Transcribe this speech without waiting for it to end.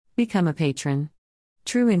Become a patron.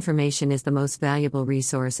 True information is the most valuable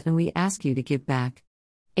resource, and we ask you to give back.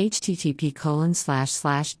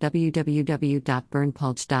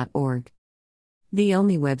 http://www.burnpulch.org. The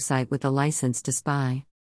only website with a license to spy.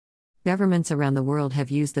 Governments around the world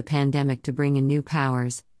have used the pandemic to bring in new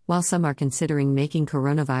powers, while some are considering making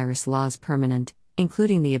coronavirus laws permanent,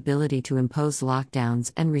 including the ability to impose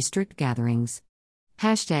lockdowns and restrict gatherings.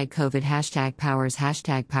 #COVID, #powers,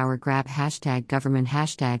 #power grab, #government,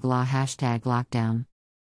 #law, #lockdown.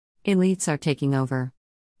 Elites are taking over.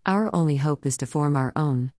 Our only hope is to form our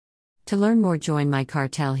own. To learn more, join my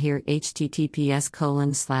cartel here.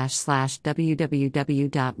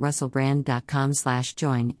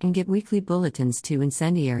 https://www.russellbrand.com/join and get weekly bulletins to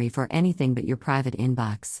incendiary for anything but your private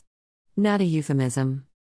inbox. Not a euphemism.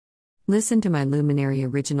 Listen to my Luminary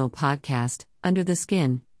original podcast, Under the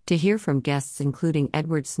Skin, to hear from guests including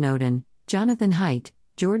Edward Snowden, Jonathan Haidt,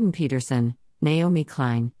 Jordan Peterson, Naomi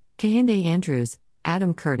Klein, Kehinde Andrews,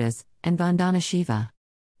 Adam Curtis, and Vandana Shiva.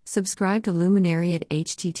 Subscribe to Luminary at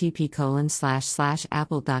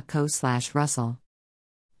http://apple.co/russell.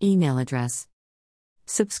 Email address.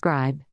 Subscribe.